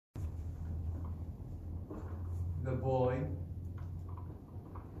the boy,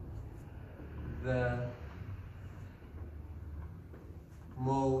 the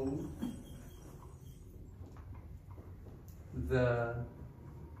mole, the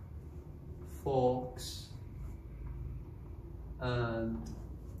fox, and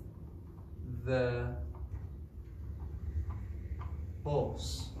the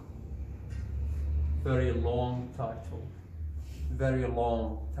horse. Very long title. Very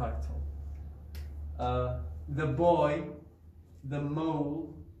long title. The boy, the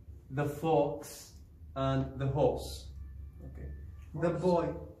mole, the fox, and the horse. Okay. The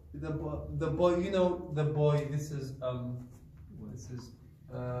boy. You know the boy. This is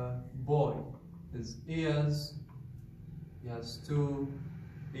boy. His ears. He has 2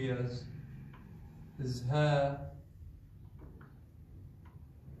 ears. His hair.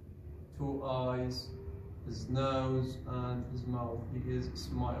 2 eyes. His nose and his mouth. He is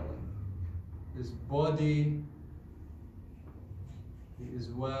smiling. His body. He is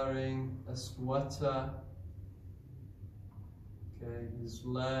wearing a sweater. Okay, his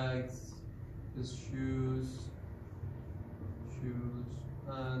legs, his shoes,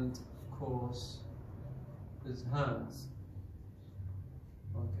 and of course his hands.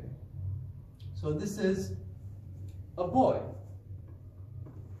 Okay, so this is a boy.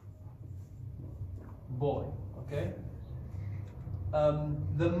 Okay.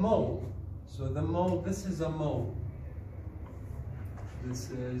 The mole. So the mole. This is a mole.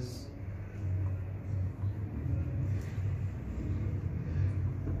 This is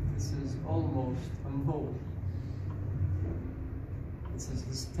almost a mole. This is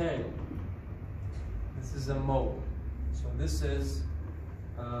his tail. This is a mole. So this is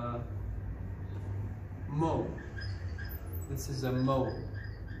a mole. This is a mole.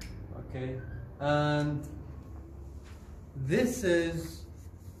 Okay, and this is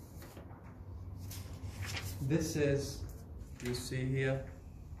you see here.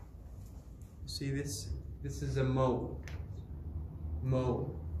 You see this? This is a mole.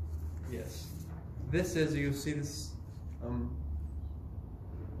 Mole. Yes. This is, you see this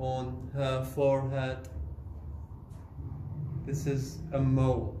on her forehead. This is a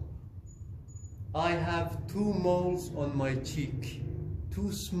mole. I have 2 moles on my cheek.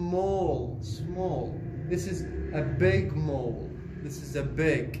 2 small. This is a big mole. This is a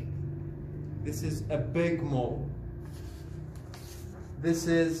big mole. This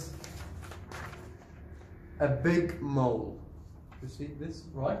is a big mole. You see this,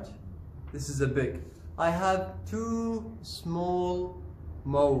 right? This is a big. I have 2 small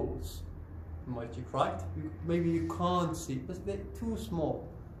moles on my cheek, right? Maybe you can't see, but they're too small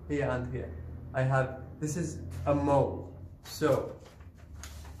here and here. This is a mole. So,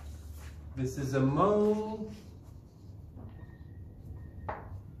 this is a mole,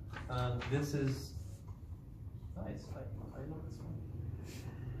 and this is nice. I love this one.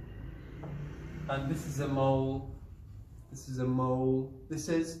 And this is a mole. This is a mole. This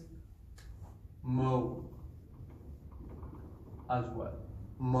is mole as well.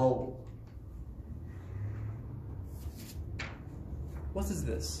 Mole. What is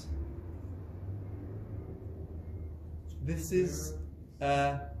this? This is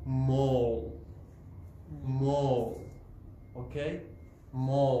a mole. Mole. Okay?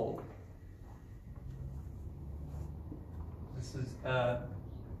 Mole. This is a.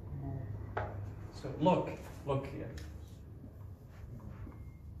 So look here.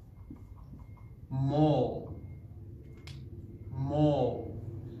 Mole. Mole.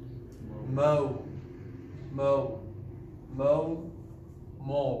 Mole. Mole. Mole.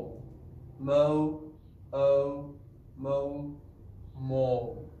 Mole. Mole. Oh. Mole.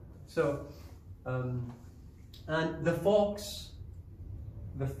 Mole. So, and the fox.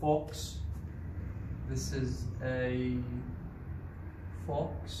 The fox. This is a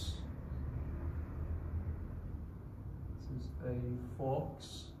fox. This is a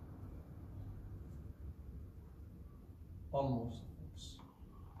fox. Almost a fox.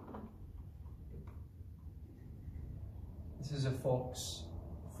 This is a fox.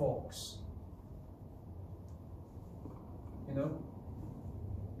 Fox. You know?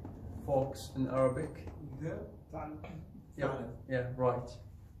 Fox in Arabic. Yeah, right.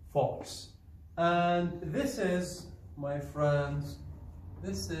 Fox. And this is, my friends,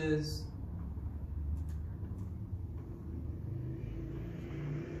 this is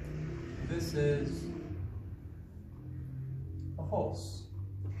a horse.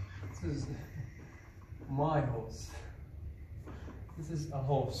 This is my horse. This is a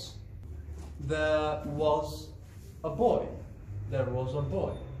horse. There was a boy. There was a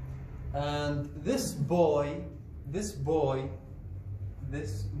boy. And this boy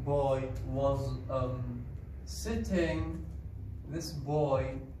was sitting, this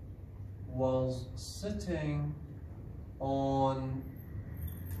boy was sitting on,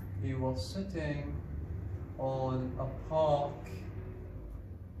 he was sitting on a park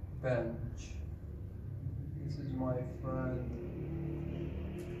bench. This is my friend.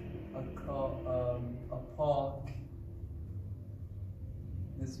 A park.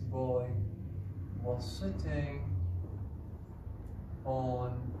 This boy was sitting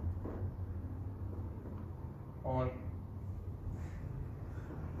on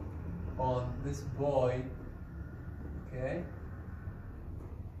this boy, okay?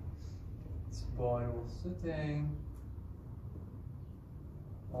 This boy was sitting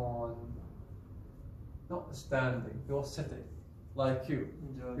on, not standing, he was sitting, like you.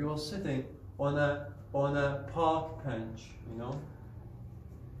 He was sitting on a park bench, you know?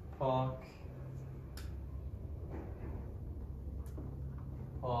 Park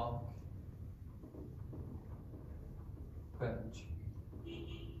bench.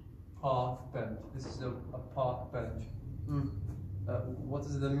 Park bench. This is a park bench. What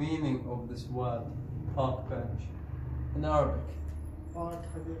is the meaning of this word, park bench, in Arabic?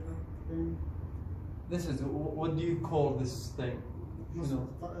 This is, what do you call this thing?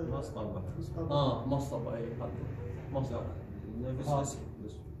 مصطبة. مصطبة. اي هذا مصطبة. نفس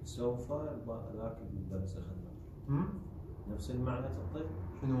سوف لكن بالدرس أخذنا. نفس المعنى تطيب؟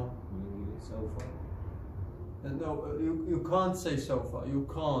 شنو؟ سوف. No, you can't say sofa. You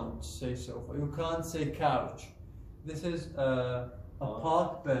can't say sofa. You can't say couch. This is a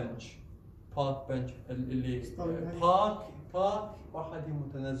park bench. Park bench. اللي park واحد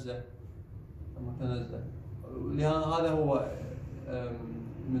متنزه. لأن هذا هو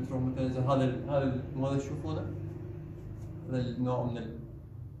مترو متنزه. هذا ماذا تشوفونه؟ هذا النوع من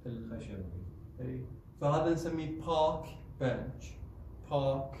الخشب. فهذا نسميه park bench.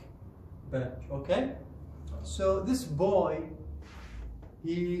 Park bench. Okay. So this boy,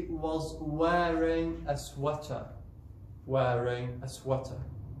 he was wearing a sweater. Wearing a sweater.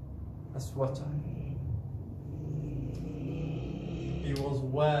 A sweater. He was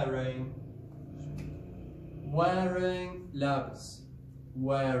wearing labs.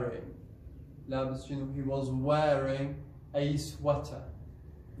 Labs, you know, he was wearing a sweater.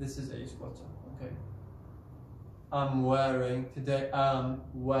 This is a sweater, okay? Today I'm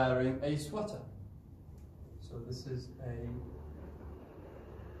wearing a sweater. So this is a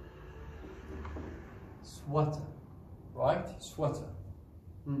sweater, right? Sweater.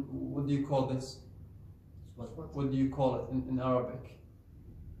 What do you call this? What do you call it in Arabic?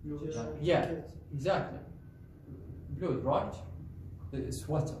 Yeah, exactly. Blue, right? A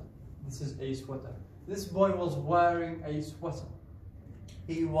sweater. This is a sweater. This boy was wearing a sweater.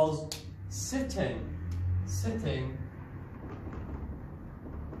 He was sitting.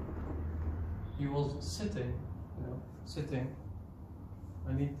 He was sitting, you know, sitting.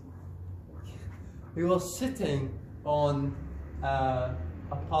 He was sitting on a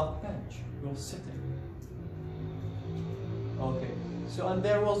park bench. He was sitting. Okay. So, and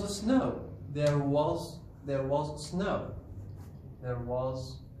there was a snow. There was snow. There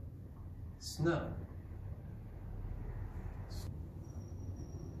was snow.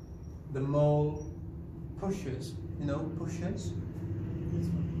 The mole pushes, you know, pushes.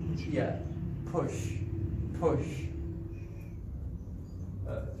 Yeah, push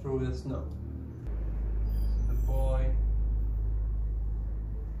through the snow. The boy,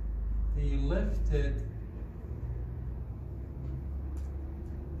 he lifted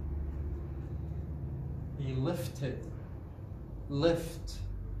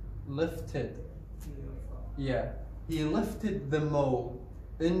yeah, he lifted the mole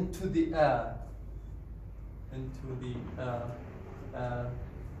into the air,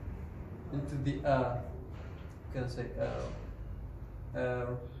 can I say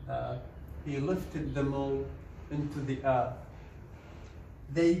he lifted the mole into the air.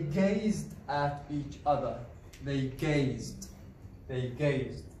 They gazed at each other. They gazed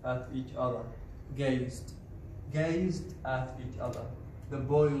at each other. Gazed at each other. The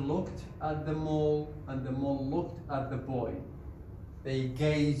boy looked at the mole and the mole looked at the boy. They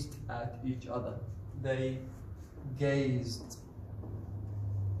gazed at each other. They gazed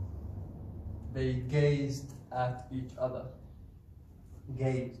at each other.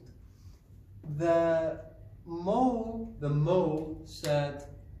 Gazed. The mole said,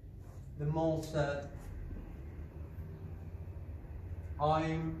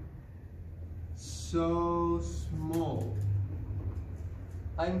 I'm so small.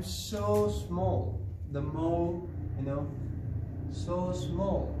 I'm so small. The mole, you know, so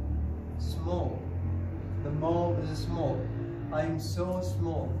small. The mole is small. I'm so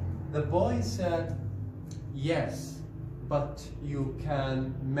small. The boy said, yes, but you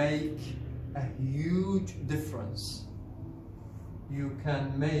can make a huge difference. You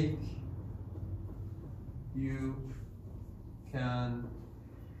can make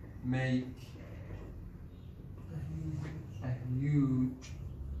a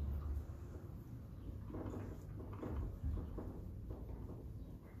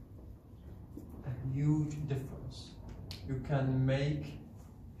huge difference. You can make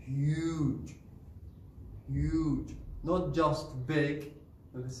huge, not just big.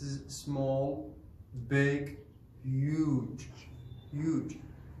 This is small, big, huge.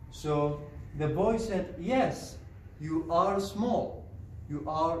 So the boy said, yes, you are small,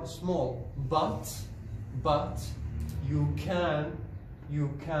 but you can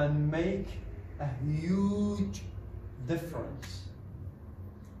make a huge difference.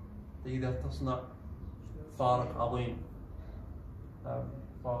 تقدر تصنع فارق عظيم.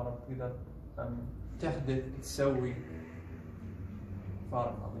 فارق تقدر تحدث تسوي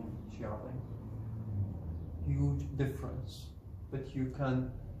فارق عظيم، شيء عظيم. Huge difference that you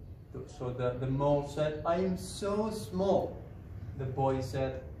can do. So the mole said, I am so small. The boy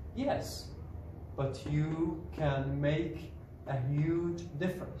said, yes, but you can make a huge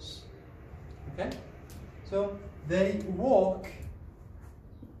difference. Okay? So they walk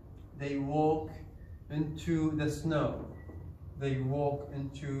into the snow. They walk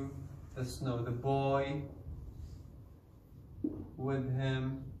into the snow. The boy with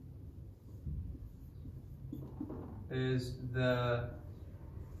him is the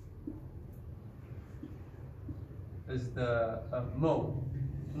mole,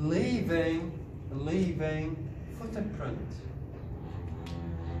 leaving footprint.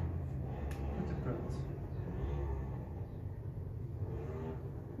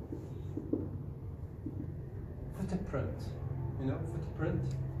 You know,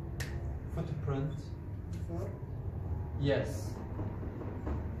 footprint. Yes.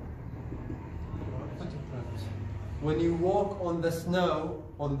 Footprint. When you walk on the snow,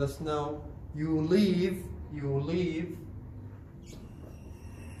 you leave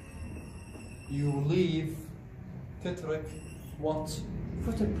تترك what?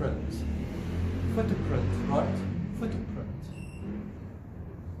 Footprint, right? Footprint.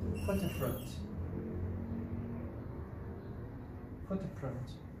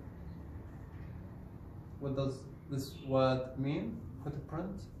 What does this word mean?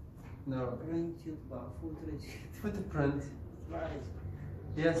 Footprint? No. Footprint.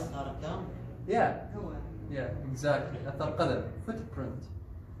 Yes. Yeah, exactly. أثر قدم. Footprint.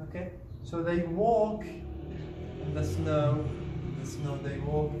 Okay. So they walk in the snow. They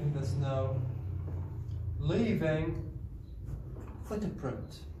walk in the snow, leaving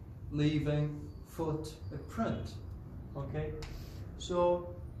footprint. Okay.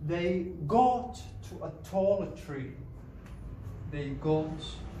 So they got to a tall tree. They got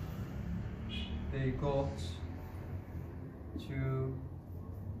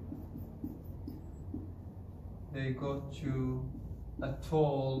to a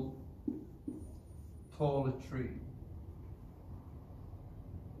tall tree.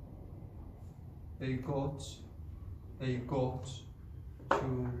 They got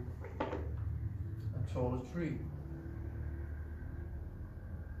to a tall tree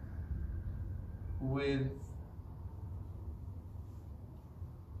with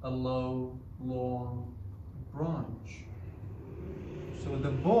a long branch. So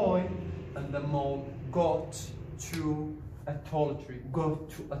the boy and the mole got to a tall tree.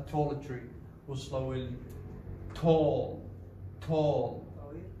 وصلوا tall,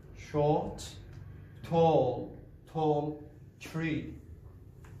 short, tall tree.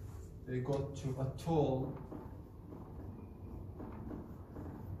 They got to a tall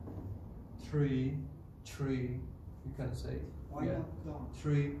tree. You can say. Why not long?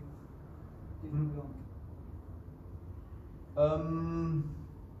 Tree.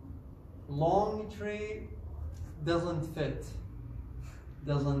 Long tree doesn't fit.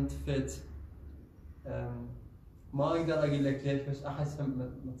 ما اقدر اقول لك ليش بس احسها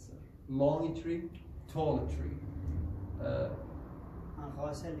ما تصير. Long tree, tall tree.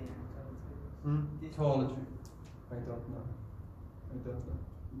 Tall tree. I don't know.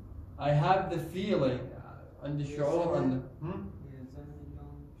 I have the feeling. عندي شعور أن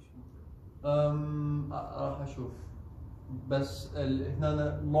راح أشوف. بس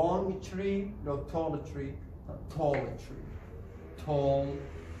هنا long tree لو tall tree.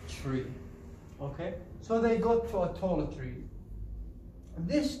 Okay, so they got to a tall tree.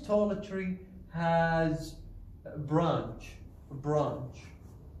 This tall tree has a branch.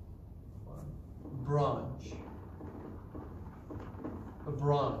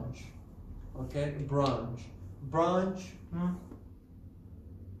 Okay, branch. Branch.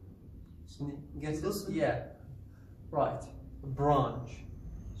 Guess this? Yeah. Right. Branch.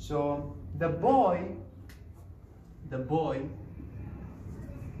 So the boy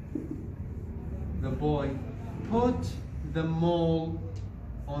put the mole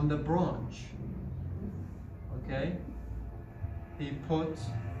on the branch. Okay? He put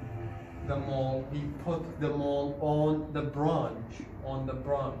the mole on the branch, on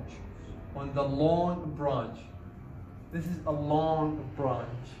the long branch. This is a long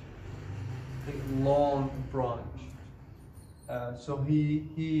branch. A long branch. So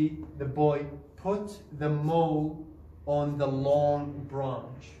the boy put the mole on the long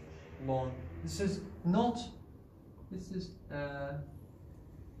branch. Long. This is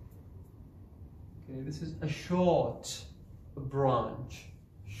okay, this is a short branch.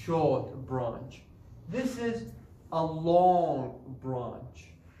 Short branch. This is a long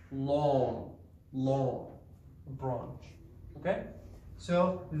branch. Long branch. Okay?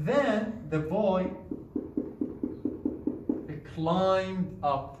 So then the boy climbed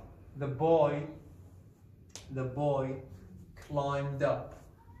up. The boy climbed up.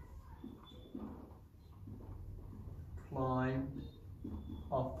 Climbed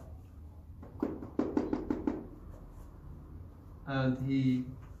up. And he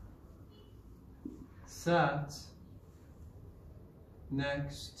sat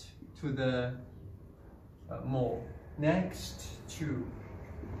next to the mole. Next to.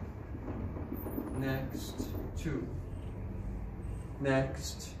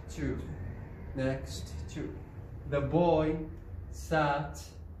 The boy sat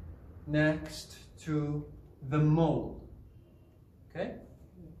next to the mole. Okay?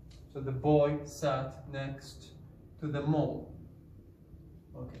 So the boy sat next to the mole.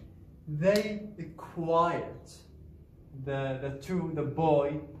 Okay. They quiet. The two, the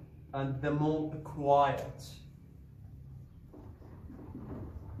boy and the mole, quiet.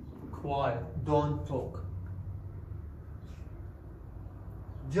 Quiet. Don't talk.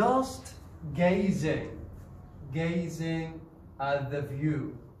 Just gazing at the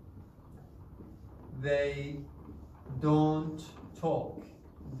view. They don't talk.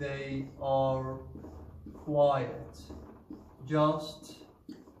 They are quiet. Just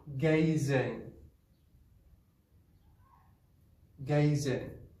gazing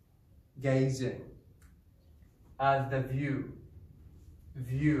at the view.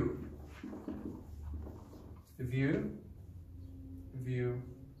 View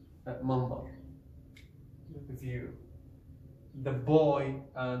at Manbar. View. The boy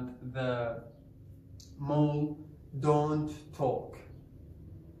and the mole don't talk.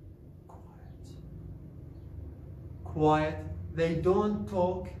 Quiet. They don't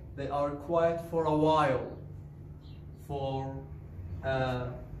talk. They are quiet for a while. For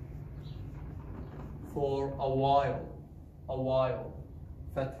a while.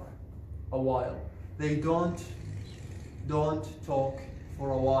 Fatra. A while. They don't talk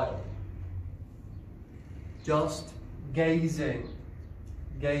for a while. Just gazing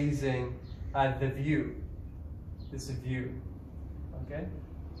at the view. This view. Okay?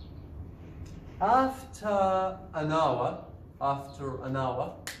 After an hour,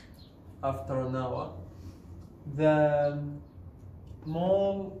 the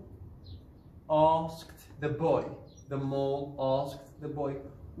mole asked the boy,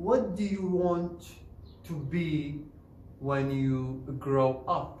 what do you want to be when you grow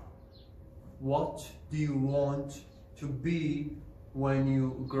up? What do you want to be when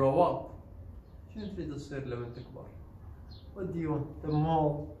you grow up? What do you want? The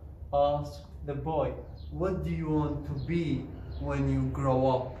mole asked the boy, what do you want to be when you grow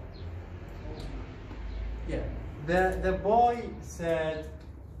up? Yeah, the boy said,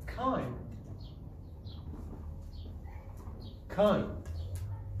 kind,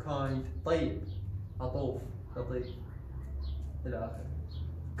 طيب, لطوف, لطيف, إلى آخره.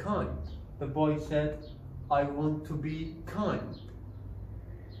 Kind. The boy said, I want to be kind.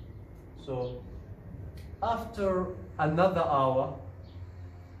 So, after another hour,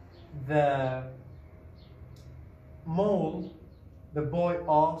 the boy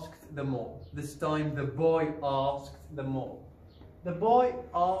asked the mole. This time the boy asked the mole. The boy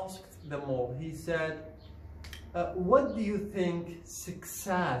asked the mole. He said, what do you think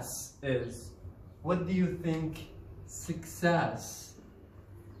success is? What do you think success?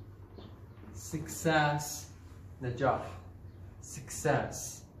 Success, najah.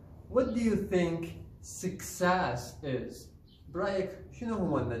 Success. What do you think success is? برأيك شنو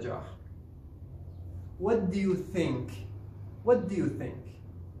هو النجاح? What do you think? What do you think?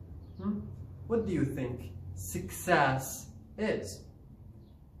 What do you think success is?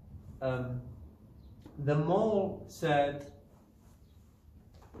 the mole said,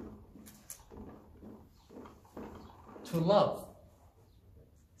 to love.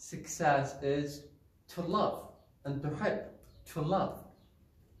 Success is to love, and تحب, to love.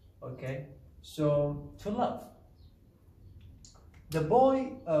 Okay, so to love. The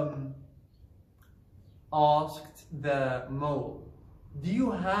boy asked the mole, do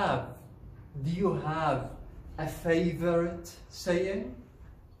you have a favorite saying?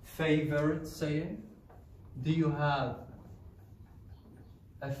 Favorite saying? Do you have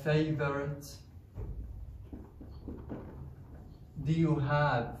a favorite? Do you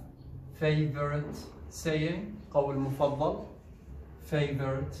have favorite saying? قول مفضل.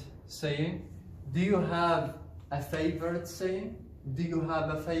 Favorite saying. Do you have a favorite saying? Do you have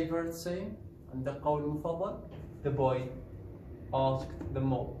a favorite saying? عندك قول مفضل? The boy asked the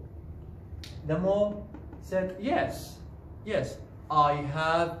mole. The mole said, yes, I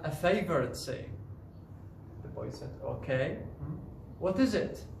have a favorite saying. The boy said, okay, what is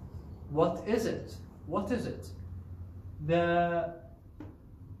it? What is it? What is it? The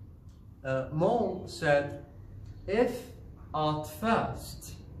mole said, if at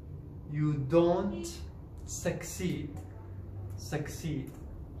first you don't succeed,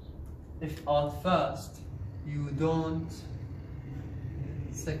 if at first you don't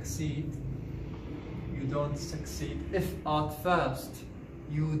succeed, if at first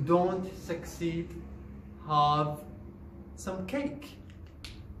you don't succeed, have some cake.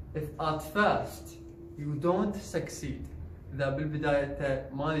 If at first you don't succeed, إذا بالبداية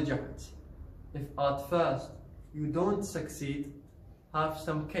ما نجحت. If at first you don't succeed, have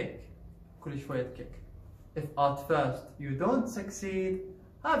some cake. كل شوية cake. If at first you don't succeed,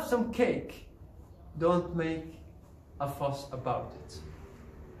 have some cake. Don't make a fuss about it.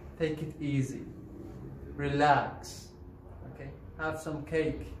 Take it easy. Relax. Okay? Have some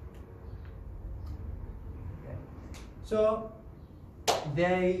cake. Okay. So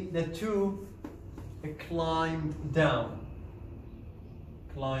the two climbed down.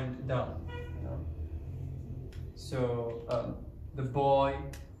 You know? So the boy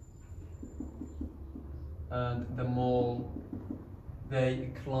and the mole,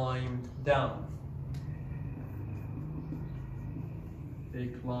 they climbed down. They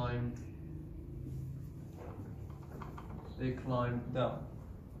climbed down.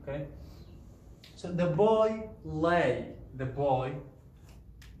 Okay? So the boy lay. The boy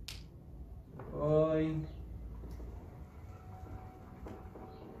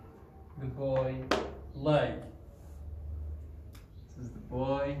lay. This is the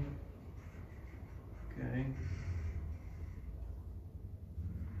boy. Okay.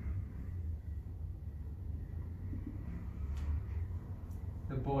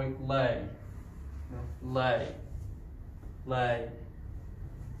 The boy lay. Lay.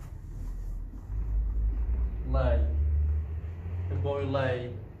 The boy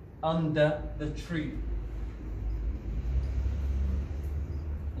lay under the tree.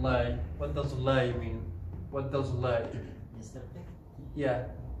 Lay. What does lay mean? What does lay? Yeah.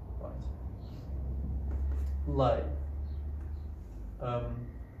 Right. Lay.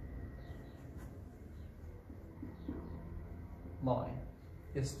 Lie.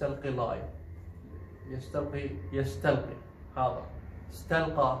 يستلقي lie. يستلقي هذا.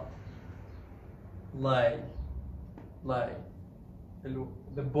 استلقى. Lay.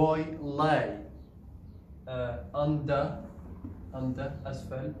 The boy lay under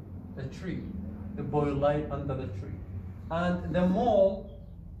أسفل the tree. The boy lay under the tree, and the mole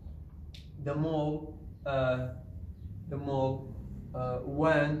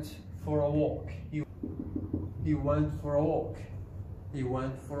went for a walk. He went for a walk.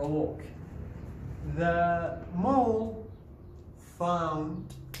 The mole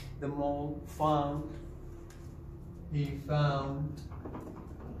found.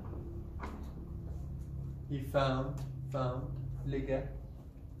 لقى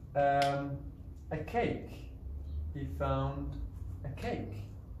a cake. He found a cake.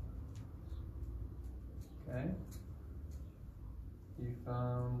 Okay. He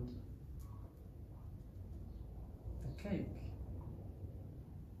found a cake.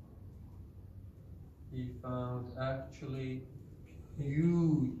 He found actually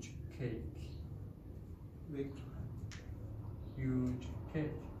huge cake. Big, huge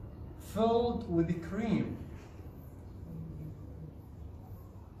cake. Filled with the cream.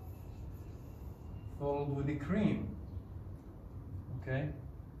 Filled with the cream. Okay.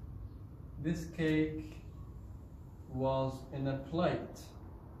 This cake was in a plate.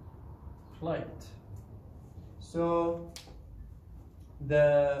 So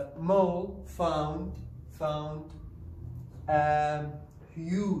the mole found a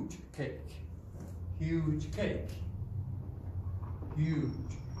huge cake. Huge cake.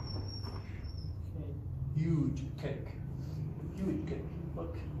 Huge. Huge cake. Huge cake.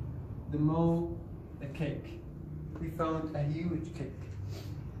 Look. The mole, the cake. We found a huge cake.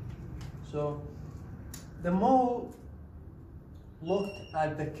 So the mole looked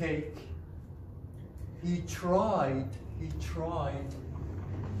at the cake. He tried to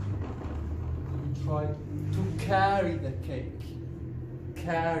carry the cake.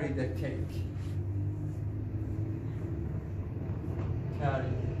 Carry the cake.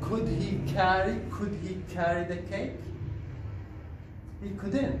 Carry. Could he carry the cake? He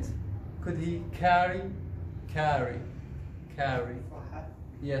couldn't. Could he carry?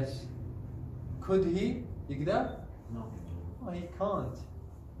 Yes. Could he? يقدر? No. Oh, he can't.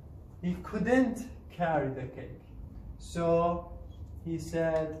 He couldn't carry the cake. So he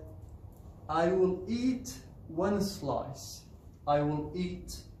said, I will eat one slice. I will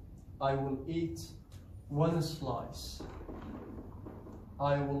eat one slice.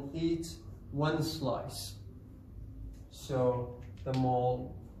 I will eat one slice. So the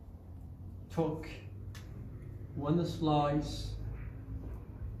mole took one slice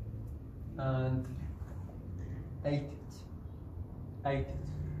and ate it.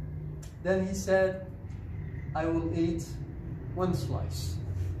 Then he said, I will eat one slice.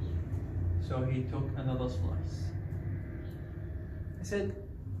 So he took another slice. He said,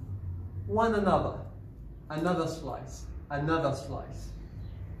 another slice.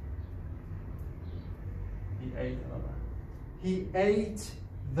 He ate another. He ate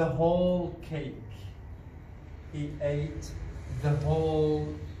the whole cake. He ate the whole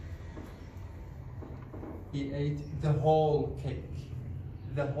cake.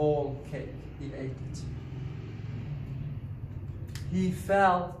 The whole cake. He ate it. He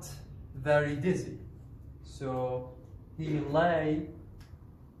felt very dizzy. So he lay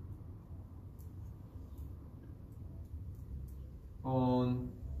on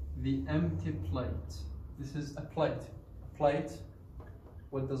the empty plate. This is a plate. Plate.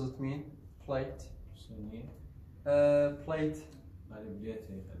 What does it mean? Plate. Plate.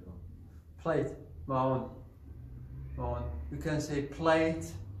 Plate. معون. You can say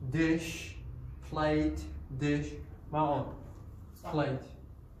plate, dish, معون. Plate.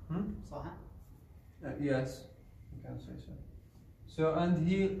 Yes, you can say so. So, and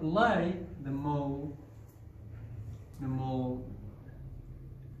he lay, the mole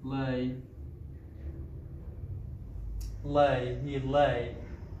he lay,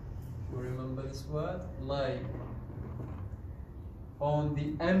 you remember this word? Lay on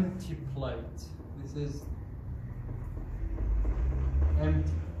the empty plate. This is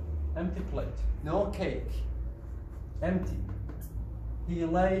empty plate, no cake, empty. He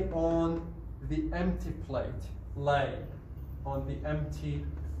lay on the empty plate, lay on the empty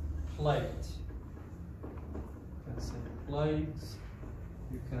plate. You can say plates,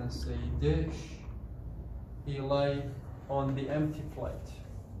 you can say dish. He lay on the empty plate.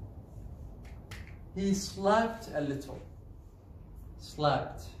 He slept a little.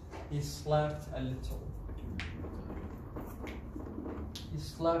 He slept a little. He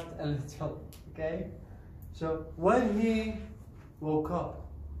slept a little, okay? So when he woke up,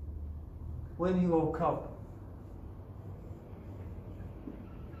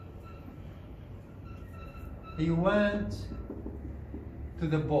 he went to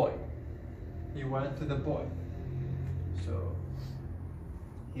the boy. So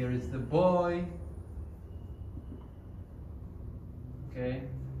here is the boy, okay?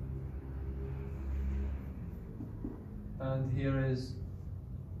 And here is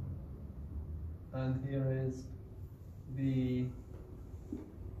the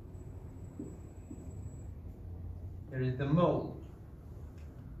mole.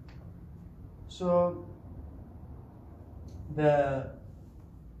 So the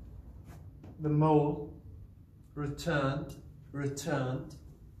mole returned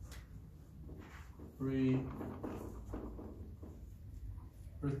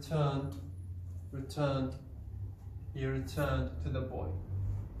he returned to the boy.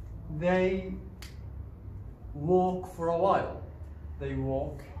 They walk for a while. They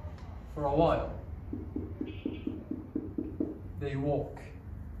walk for a while. They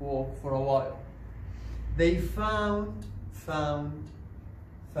found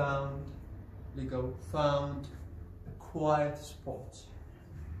a quiet spot.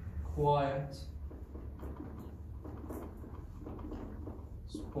 Quiet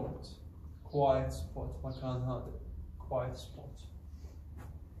spot. مكان هادئ. Quiet spot.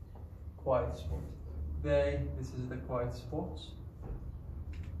 This is the quiet spot.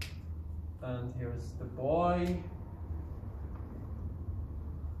 And here is the boy.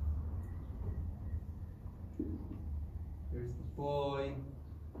 boy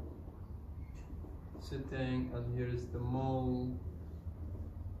sitting, and here is the mole.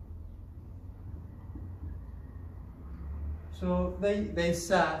 So they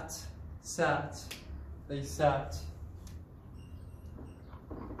sat,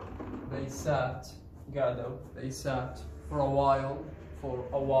 قعدوا, they sat for a while,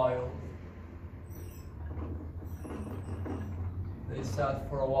 They sat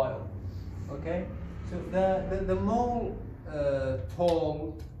for a while. Okay? So the mole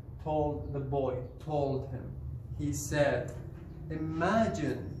told the boy, told him, he said,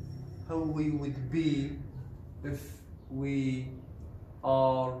 imagine how we would be if we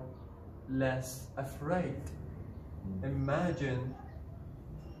are less afraid. Imagine,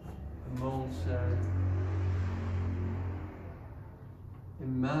 the mole said,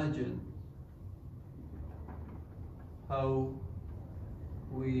 imagine how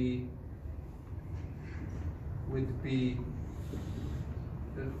we would be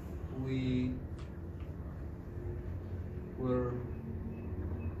if we were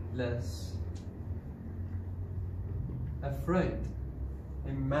less afraid.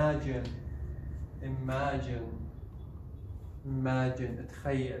 Imagine,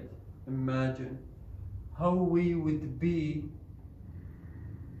 اتخيل, imagine how we would be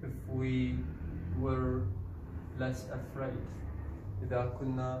if we were less afraid. إذا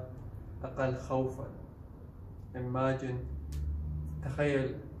كنا أقل خوفا. Imagine,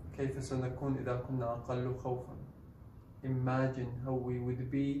 تخيل كيف سنكون إذا كنا أقل خوفا. Imagine how we would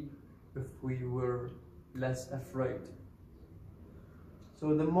be if we were less afraid.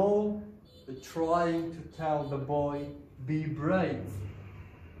 So the mole trying to tell the boy, be brave.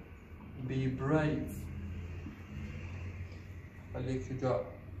 Be brave. خليك شجاع.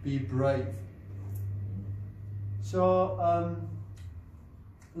 Be brave. So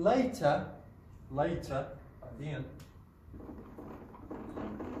later, بعدين,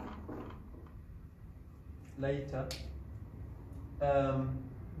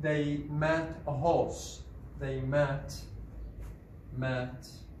 they met a horse. They met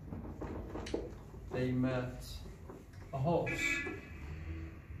a horse.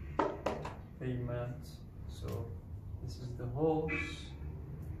 They met. So this is the horse.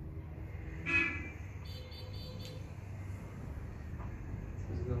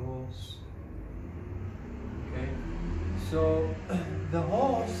 This is the horse. Okay. So the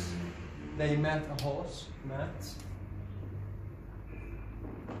horse, they met a horse. Met.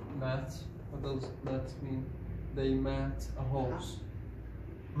 What does that mean? They met a horse.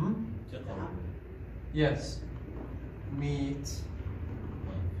 Yes. Meet.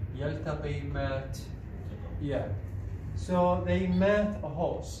 يلتقي, met. Yeah. So they met a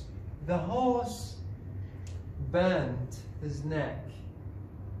horse. The horse bent his neck.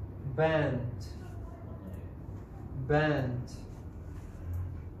 Bent.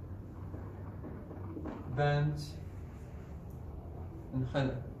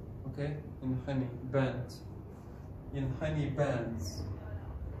 انحنى. Okay? انحني. Bent. ينحني, bends.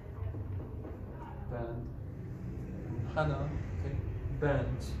 Bend. انحنى. Okay?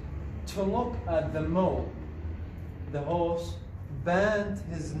 Bent. To look at the mole. The horse bent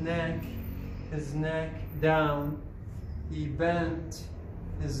his neck down. He bent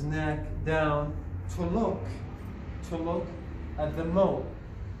his neck down to look at the mole.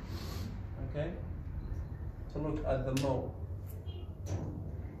 Okay? To look at the mole.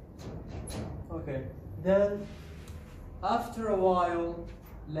 Okay. Then after a while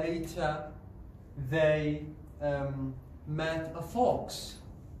later, they met a fox.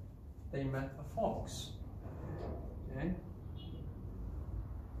 They met a fox. Okay?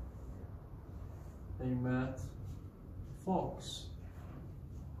 They met a fox.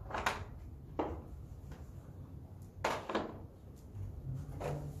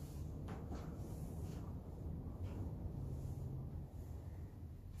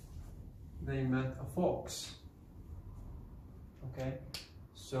 They met a fox. Okay?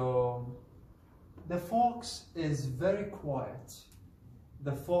 So the fox is very quiet.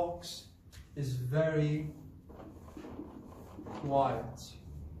 The fox is very quiet.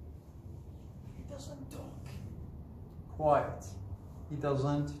 He doesn't talk. Quiet. He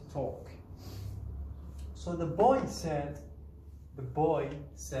doesn't talk. So the boy whispered.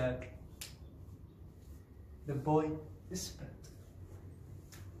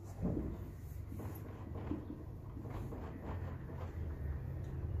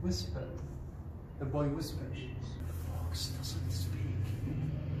 The boy whispered. The fox doesn't speak.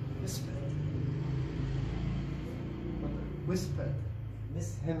 Whispered.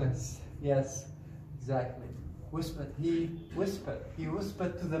 Miss Himmis. Yes, exactly. Whispered. He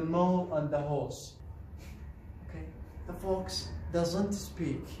whispered to the mole and the horse. Okay. The fox doesn't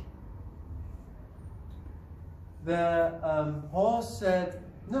speak. The horse said,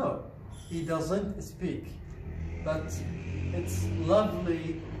 no, he doesn't speak, but it's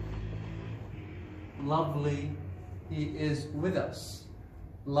lovely, lovely, he is with us.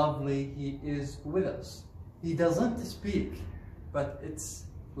 Lovely, he is with us. He doesn't speak, but it's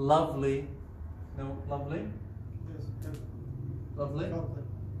lovely. No, lovely? Yes, yes. Lovely? Lovely.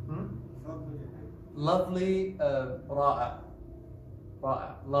 Lovely, رائع.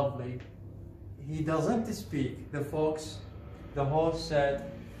 رائع, lovely. He doesn't speak. The horse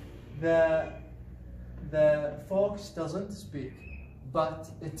said, the fox doesn't speak, but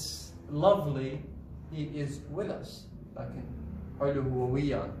it's lovely, he is with us. لكن حلو هو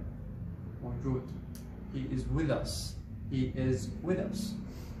ويانا موجود. He is with us. He is with us.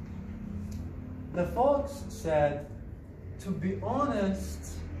 The fox said, to be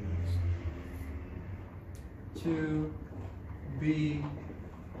honest,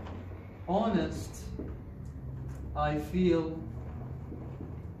 I feel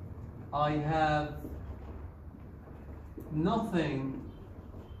I have nothing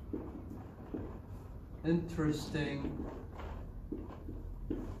interesting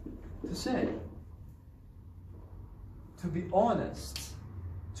to say. To be honest,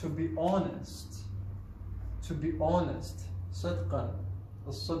 صدقا,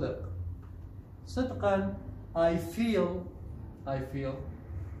 الصدق. صدقا, I feel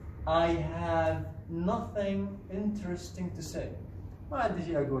I have nothing interesting to say. ما عندي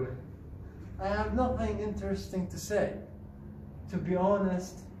شيء أقوله. I have nothing interesting to say. To be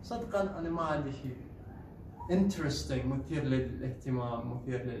honest, صدقا أنا ما عندي شيء interesting, مثير للاهتمام,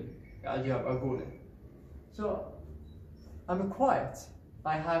 مثير للإعجاب أقوله. So I'm quiet.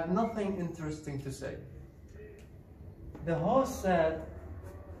 I have nothing interesting to say. The horse said,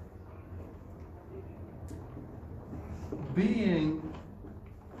 being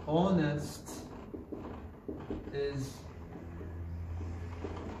honest is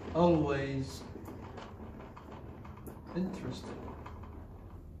always interesting.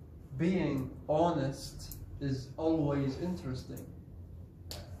 Being honest is always interesting.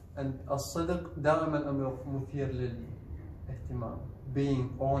 And الصدق دائما أمر مثير للاهتمام.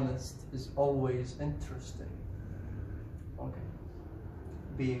 Being honest is always interesting. Okay.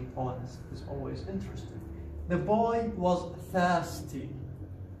 Being honest is always interesting. The boy was thirsty.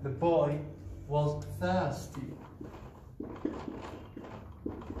 The boy was thirsty.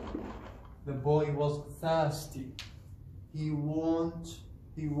 The boy was thirsty. He wants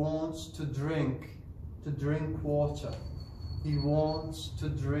to drink water. He wants to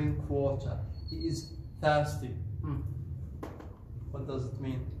drink water. He is thirsty. What does it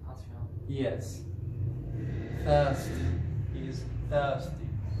mean? Yes. Thirsty. He is thirsty.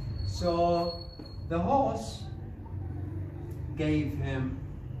 So the horse gave him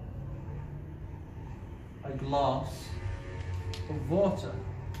a glass of water.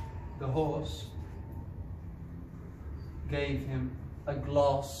 The horse gave him a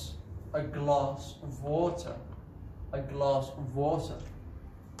glass of water. A glass of water.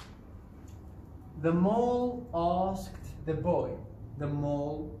 The mole asked the boy. The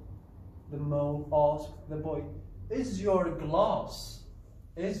mole asked the boy, is your glass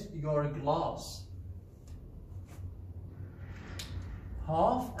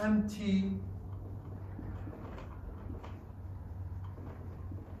half empty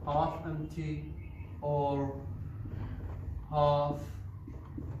or half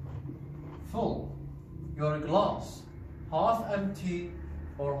full? Your glass half empty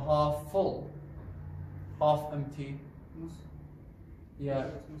or half full? Half empty. Yeah.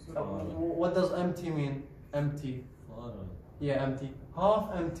 What does empty mean? Empty. Yeah, empty.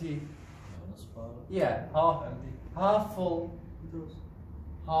 Half empty. Yeah, half empty. Half full.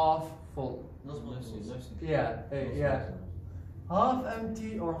 Half full. Yeah, yeah. Half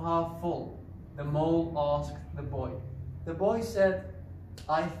empty or half full? The mole asked the boy. The boy said,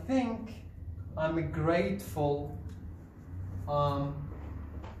 I think I'm grateful. I'm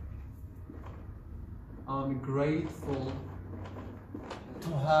grateful to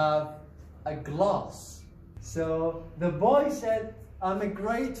have a glass. So the boy said, I'm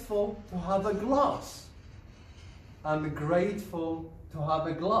grateful to have a glass. I'm grateful to have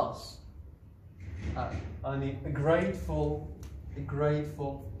a glass. I'm grateful,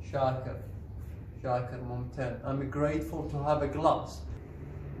 شاكر ممتن. I'm grateful to have a glass.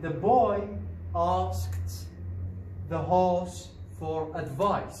 The boy asked the horse for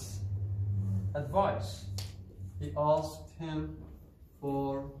advice. He asked him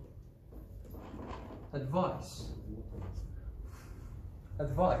for advice.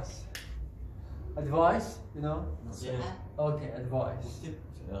 Advice, you know? نصيحة. Okay, advice.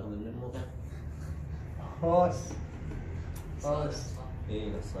 ياخذ من الموضوع. Horse. Horse.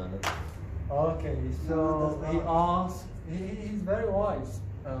 إيه نصانة. Okay, so he asked, he's very wise.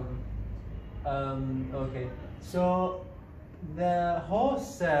 Okay, so the horse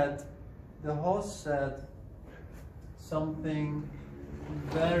said something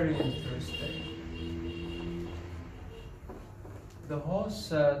very interesting. The horse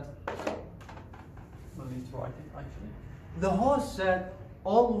said, I need to write it actually. The horse said,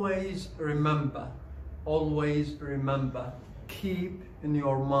 always remember, keep in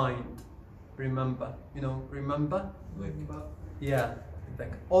your mind. Remember, you know, remember? Yeah,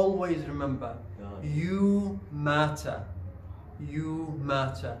 like always remember, you matter, you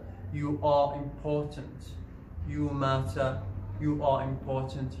are important, you matter, you are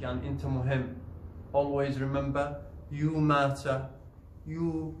important, يعني أنت مهم. Always remember, you matter,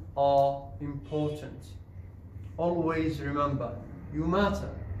 you are important. Always remember, you matter,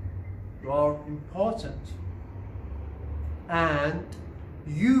 you are important. And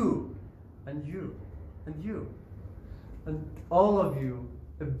you, and all of you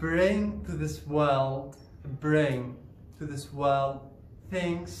bring to this world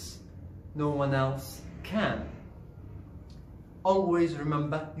things no one else can. Always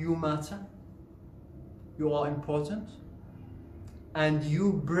remember, you matter, you are important, and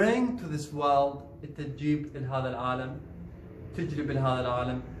you bring to this world التجيب لهذا العالم تجلب لهذا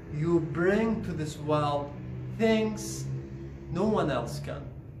العالم. You bring to this world things no one else can.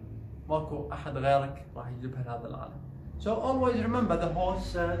 ماكو أحد غيرك راح يجيبها لهذا العالم. So always remember, the horse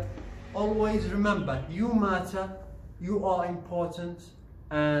said, always remember, you matter, you are important,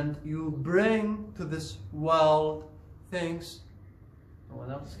 and you bring to this world things no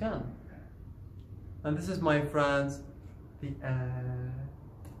one else can. And this is, my friends, the end.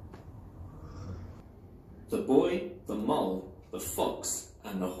 The Boy, the Mole, the Fox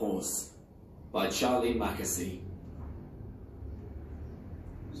and the Horse by Charlie Mackesy.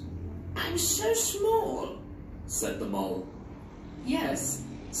 I'm so small, said the mole. Yes,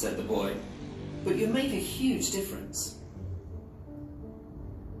 said the boy, but you make a huge difference.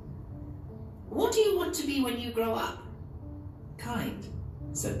 What do you want to be when you grow up? Kind,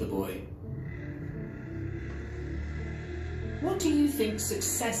 said the boy. What do you think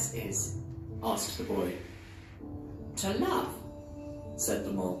success is? Asked the boy. To love, said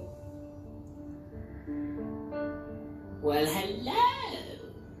the mole. Well, hello.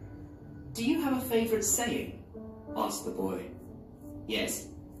 Do you have a favourite saying? Asked the boy. Yes,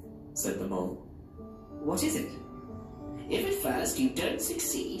 said the mole. What is it? If at first you don't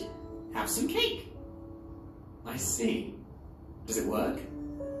succeed, have some cake. I see. Does it work?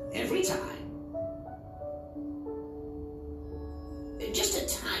 Every time. Just a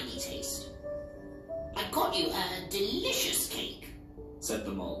tiny taste. I got you a delicious cake, said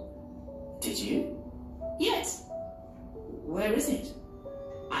the mole. Did you? Yes. Where is it?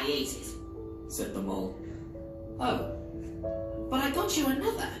 I ate it, said the mole. Oh, but I got you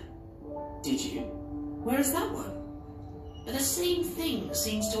another. Did you? Where is that one? The same thing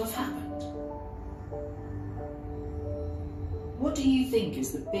seems to have happened. What do you think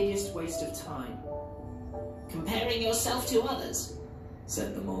is the biggest waste of time? Comparing yourself to others,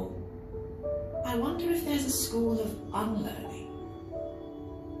 said the mole. I wonder if there's a school of unlearning.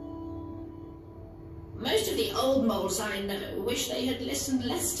 Most of the old moles I know wish they had listened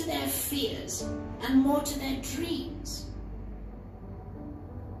less to their fears and more to their dreams.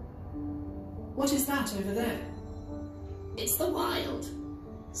 What is that over there? It's the wild,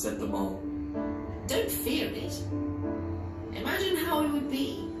 said the mole. Don't fear it. Imagine how it would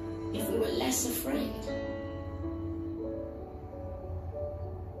be if we were less afraid.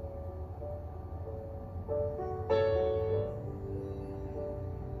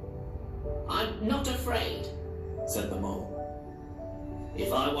 I'm not afraid, said the mole.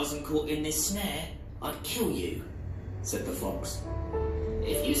 If I wasn't caught in this snare, I'd kill you, said the fox.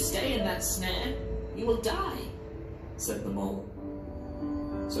 If you stay in that snare, you will die, said the mole.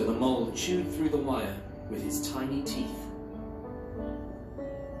 So the mole chewed through the wire with his tiny teeth.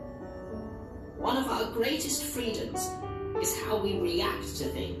 One of our greatest freedoms is how we react to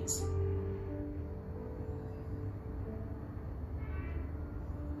things.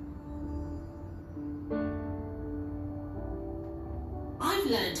 I've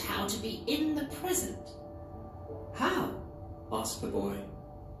learned how to be in the present. How? Asked the boy.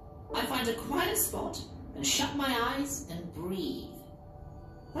 I find a quiet spot and shut my eyes and breathe.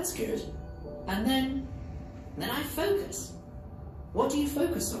 That's good. And then I focus. What do you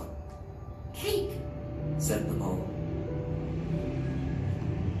focus on? Cake, said the mole.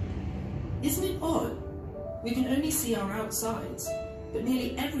 Isn't it odd? We can only see our outsides, but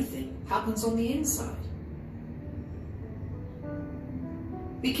nearly everything happens on the inside.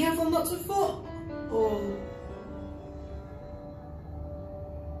 Be careful not to fall, or...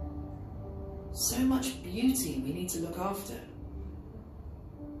 So much beauty we need to look after.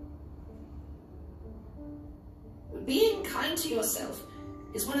 Being kind to yourself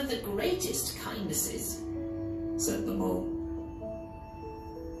is one of the greatest kindnesses, said the mole.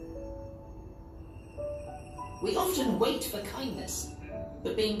 We often wait for kindness,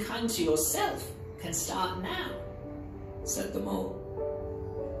 but being kind to yourself can start now, said the mole.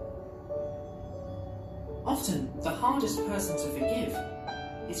 Often, the hardest person to forgive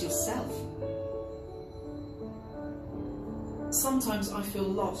is yourself. Sometimes I feel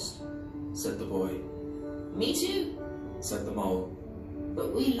lost, said the boy. Me too, said the mole.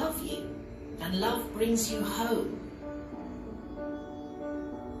 But we love you, and love brings you home.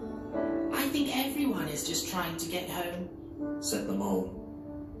 I think everyone is just trying to get home, said the mole.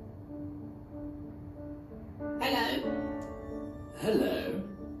 Hello? Hello?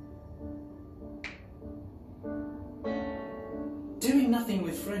 Doing nothing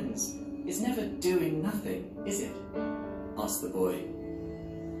with friends is never doing nothing, is it? Asked the boy.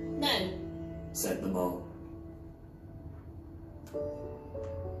 No, said the mole.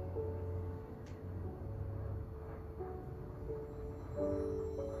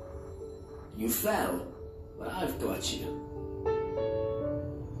 You fell, but I've got you.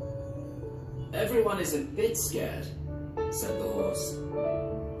 Everyone is a bit scared, said the horse,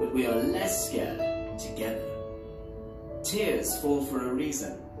 but we are less scared together. Tears fall for a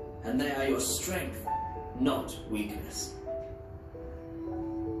reason, and they are your strength, not weakness.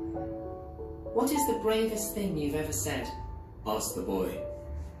 What is the bravest thing you've ever said? Asked the boy.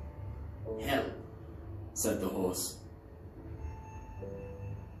 Help, said the horse.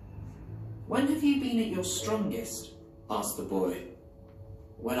 When have you been at your strongest? Asked the boy.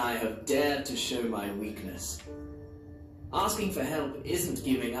 When I have dared to show my weakness. Asking for help isn't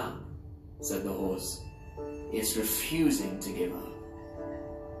giving up, said the horse. It's refusing to give up.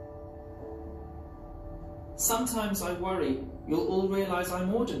 Sometimes I worry you'll all realize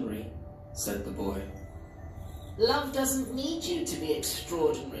I'm ordinary, said the boy. Love doesn't need you to be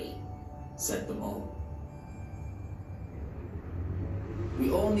extraordinary, said the mole. We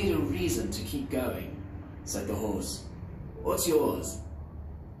all need a reason to keep going, said the horse. What's yours?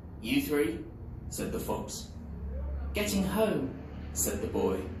 You three, said the fox. Getting home, said the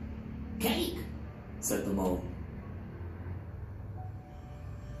boy. Cake, said the mole.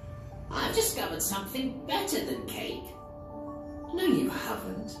 I've discovered something better than cake. No, you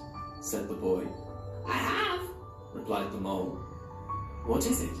haven't, said the boy. I have, replied the mole. What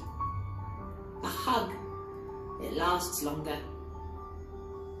is it? A hug. It lasts longer.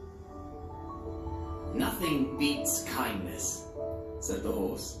 Nothing beats kindness, said the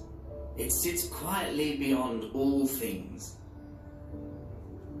horse. It sits quietly beyond all things.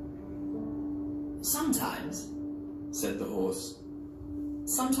 Sometimes, said the horse.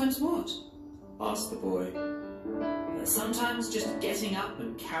 Sometimes what? Asked the boy. Sometimes just getting up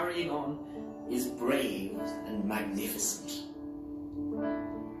and carrying on is brave and magnificent.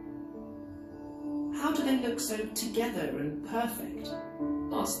 How do they look so together and perfect?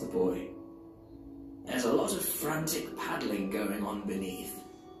 Asked the boy. There's a lot of frantic paddling going on beneath,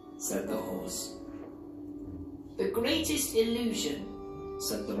 said the horse. The greatest illusion,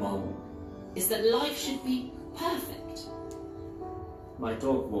 said the mole, is that life should be perfect. My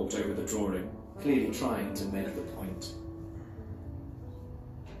dog walked over the drawing, clearly trying to make the point.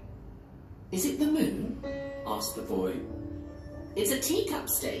 Is it the moon? Asked the boy. It's a teacup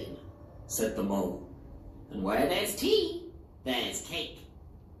stain, said the mole. And where there's tea, there's cake.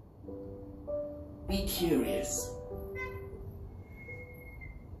 Be curious.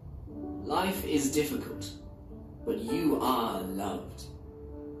 Life is difficult, but you are loved.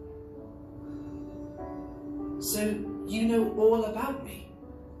 So, you know all about me?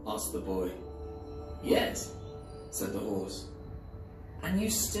 Asked the boy. Yes, said the horse. And you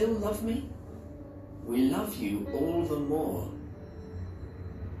still love me? We love you all the more.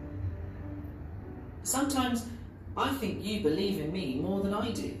 Sometimes I think you believe in me more than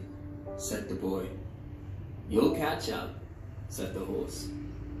I do, said the boy. You'll catch up, said the horse.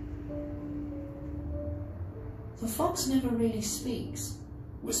 The fox never really speaks,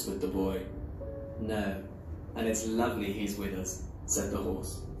 whispered the boy. No, and it's lovely he's with us, said the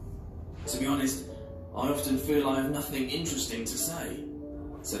horse. To be honest, I often feel I have nothing interesting to say,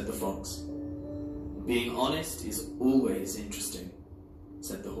 said the fox. Being honest is always interesting,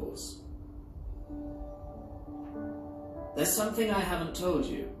 said the horse. There's something I haven't told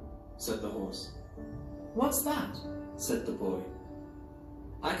you, said the horse. What's that? Said the boy.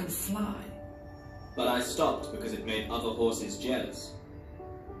 I can fly. But I stopped because it made other horses jealous.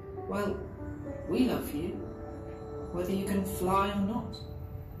 Well, we love you, whether you can fly or not.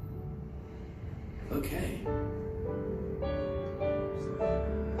 Okay.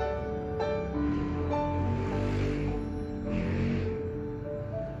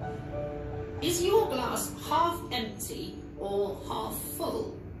 Is your glass half empty or half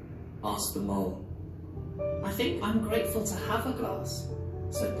full? Asked the mole. I think I'm grateful to have a glass,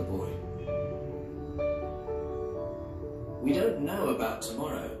 said the boy. We don't know about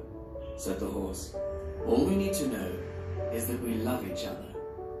tomorrow, said the horse. All we need to know is that we love each other.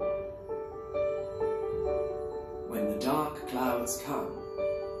 When the dark clouds come,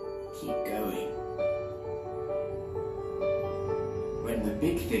 keep going. When the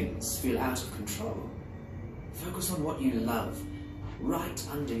big things feel out of control, focus on what you love right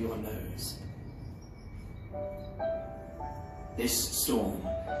under your nose. This storm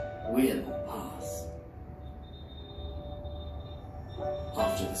will pass.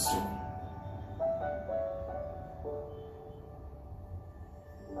 After the storm.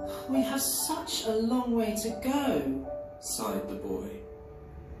 We have such a long way to go, sighed the boy.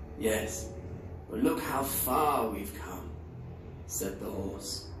 Yes, but look how far we've come, said the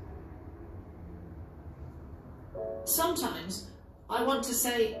horse. Sometimes I want to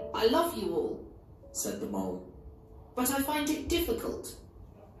say I love you all, said the mole, but I find it difficult.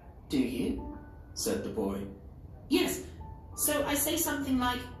 Do you? Said the boy. Yes, so I say something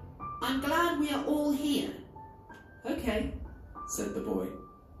like, I'm glad we are all here. Okay, said the boy.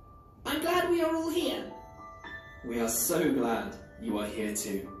 I'm glad we are all here. We are so glad you are here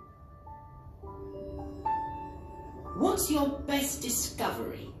too. What's your best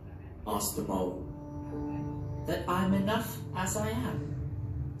discovery? Asked the mole. That I'm enough as I am,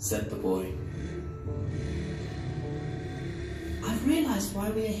 said the boy. I've realized why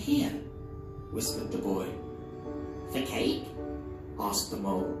we are here, whispered the boy. The cake? Asked the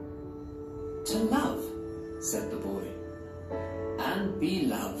mole. To love, said the boy. And be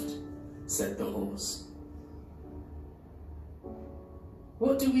loved, said the horse.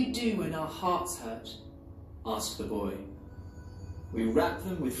 What do we do when our hearts hurt? Asked the boy. We wrap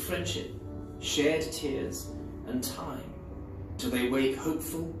them with friendship, shared tears, and time, till they wake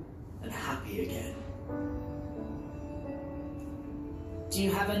hopeful and happy again. Do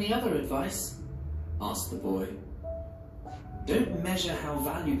you have any other advice? Asked the boy. Don't measure how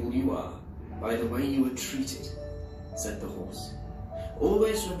valuable you are by the way you are treated, said the horse.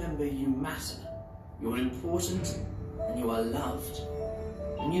 Always remember you matter, you're important, and you are loved.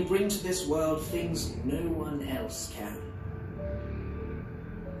 And you bring to this world things no one else can.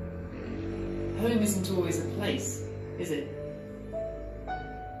 Home isn't always a place, is it?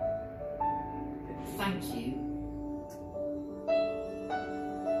 Thank you.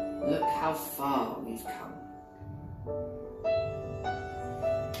 Look how far we've come.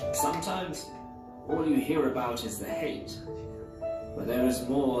 Sometimes all you hear about is the hate, but there is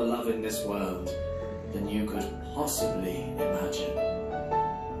more love in this world than you could possibly imagine.